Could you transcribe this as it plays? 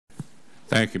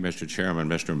Thank you, Mr. Chairman.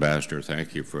 Mr. Ambassador,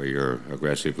 thank you for your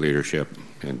aggressive leadership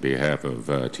in behalf of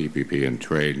TPP and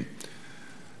trade.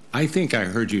 I think I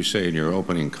heard you say in your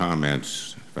opening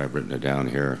comments, if I've written it down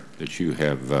here, that you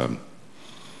have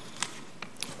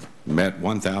met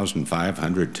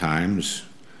 1,500 times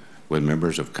with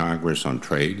members of Congress on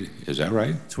trade. Is that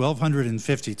right?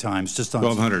 1,250 times just on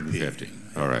 1,250.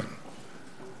 All right.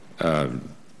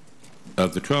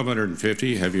 Of the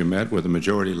 1,250, have you met with the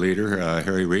Majority Leader,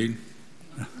 Harry Reid?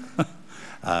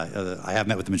 I have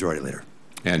met with the Majority Leader.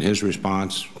 And his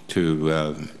response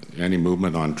to any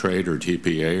movement on trade or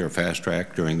TPA or fast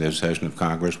track during this session of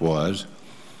Congress was?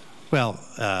 Well,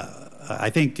 I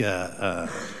think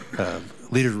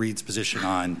Leader Reid's position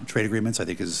on trade agreements, I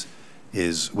think,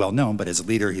 is well known. But as a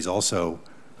leader, he's also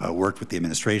worked with the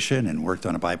administration and worked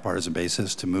on a bipartisan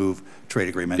basis to move trade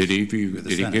agreements. Did he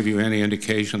give you any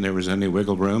indication there was any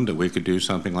wiggle room that we could do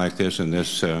something like this in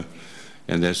this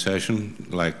session,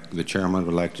 like the chairman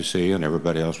would like to see and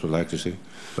everybody else would like to see?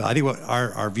 Well, I think what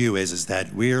our view is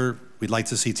that we'd like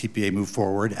to see TPA move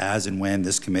forward as and when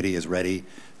this committee is ready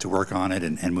to work on it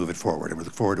and move it forward. And we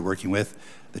look forward to working with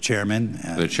the chairman.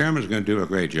 The chairman is going to do a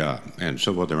great job, and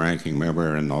so will the ranking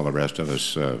member and all the rest of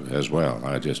us as well.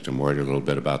 I just am worried a little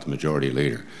bit about the Majority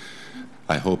Leader.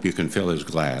 I hope you can fill his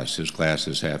glass. His glass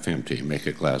is half empty. Make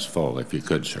it glass full, if you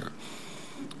could, sir.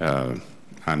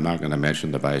 I'm not going to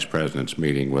mention the Vice President's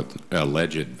meeting with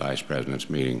alleged Vice President's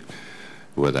meeting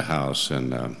with the House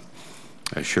and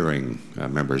assuring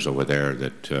members over there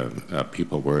that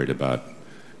people worried about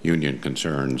union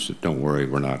concerns, don't worry,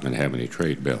 we're not going to have any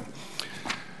trade bill.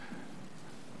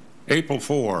 April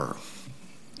 4,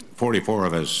 44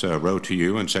 of us wrote to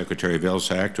you and Secretary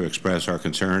Vilsack to express our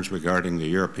concerns regarding the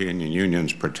European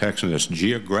Union's protectionist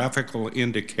geographical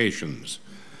indications,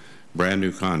 brand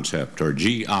new concept, or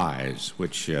GIs,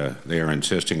 which they are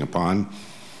insisting upon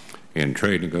in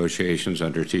trade negotiations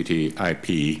under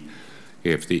TTIP.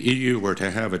 If the EU were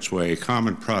to have its way,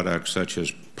 common products such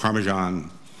as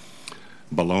Parmesan,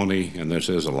 bologna, and this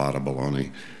is a lot of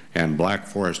bologna, and Black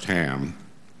Forest ham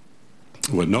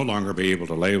would no longer be able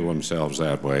to label themselves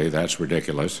that way. That's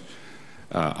ridiculous.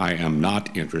 I am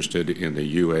not interested in the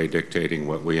UA dictating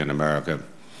what we in America,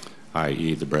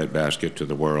 i.e. the breadbasket to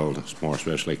the world, more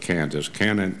especially Kansas,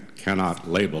 cannot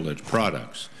label its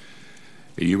products.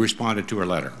 You responded to her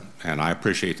letter, and I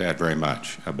appreciate that very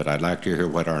much. But I'd like to hear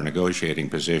what our negotiating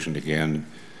position again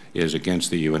is against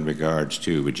the EU in regards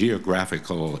to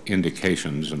geographical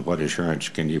indications, and what assurance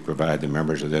can you provide the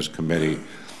members of this committee,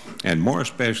 and more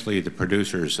especially the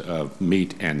producers of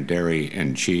meat and dairy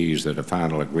and cheese, that a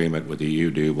final agreement with the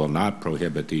EU will not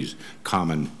prohibit these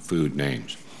common food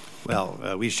names?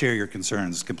 Well, we share your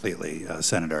concerns completely,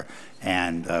 Senator,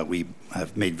 and we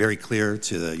have made very clear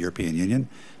to the European Union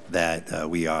that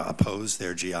we oppose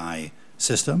their GI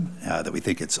system, that we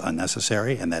think it's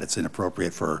unnecessary and that it's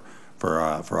inappropriate for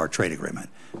our trade agreement.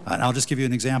 And I'll just give you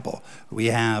an example. We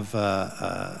have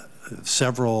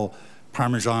several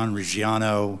Parmesan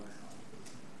Reggiano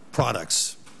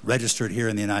products registered here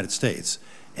in the United States,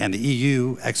 and the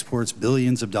EU exports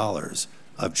billions of dollars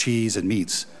of cheese and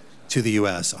meats to the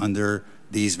U.S. under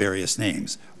these various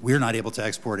names. We're not able to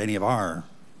export any of our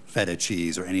feta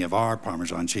cheese or any of our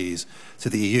Parmesan cheese to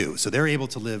the EU. So they're able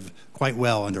to live quite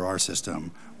well under our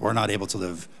system. We're not able to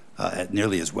live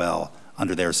nearly as well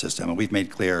under their system. And we've made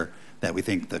clear that we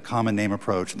think the common name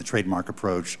approach and the trademark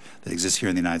approach that exists here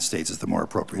in the United States is the more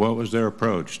appropriate. What was their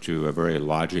approach to a very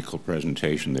logical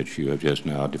presentation that you have just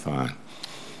now defined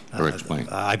or explained?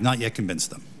 I've not yet convinced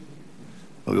them.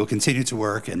 But we will continue to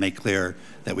work and make clear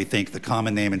that we think the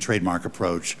common name and trademark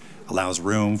approach allows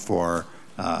room for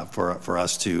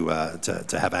us to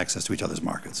have access to each other's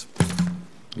markets.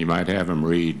 You might have them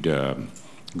read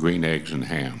green eggs and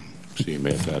ham. See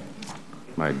if that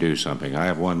might do something. I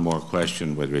have one more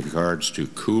question with regards to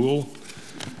cool.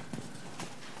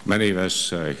 Many of us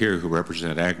here who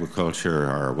represent agriculture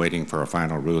are waiting for a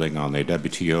final ruling on the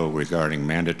WTO regarding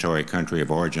mandatory country of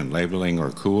origin labeling,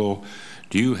 or cool.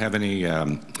 Do you have any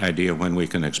idea when we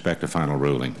can expect a final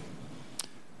ruling?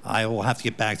 I will have to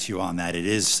get back to you on that. It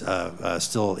is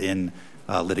still in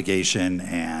litigation,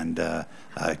 and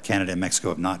Canada and Mexico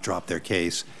have not dropped their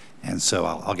case, and so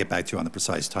I'll get back to you on the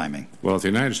precise timing. Well, if the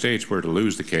United States were to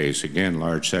lose the case, again,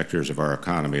 large sectors of our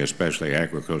economy, especially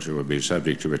agriculture, would be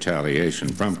subject to retaliation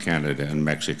from Canada and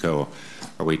Mexico.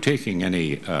 Are we taking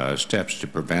any steps to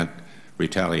prevent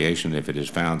retaliation if it is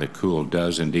found that cool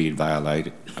does indeed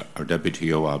violate our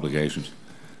WTO obligations?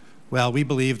 Well, we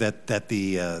believe that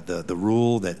the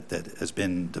rule that has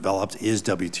been developed is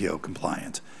WTO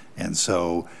compliant, And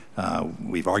so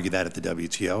we've argued that at the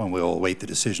WTO, and we'll await the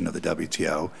decision of the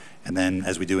WTO. And then,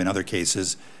 as we do in other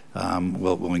cases,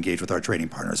 we'll engage with our trading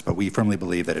partners. But we firmly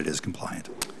believe that it is compliant.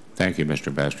 Thank you,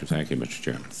 Mr. Bester. Thank you, Mr.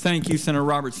 Chairman. Thank you, Senator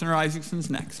Roberts. Senator Isaacson's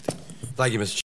next. Thank you, Mr.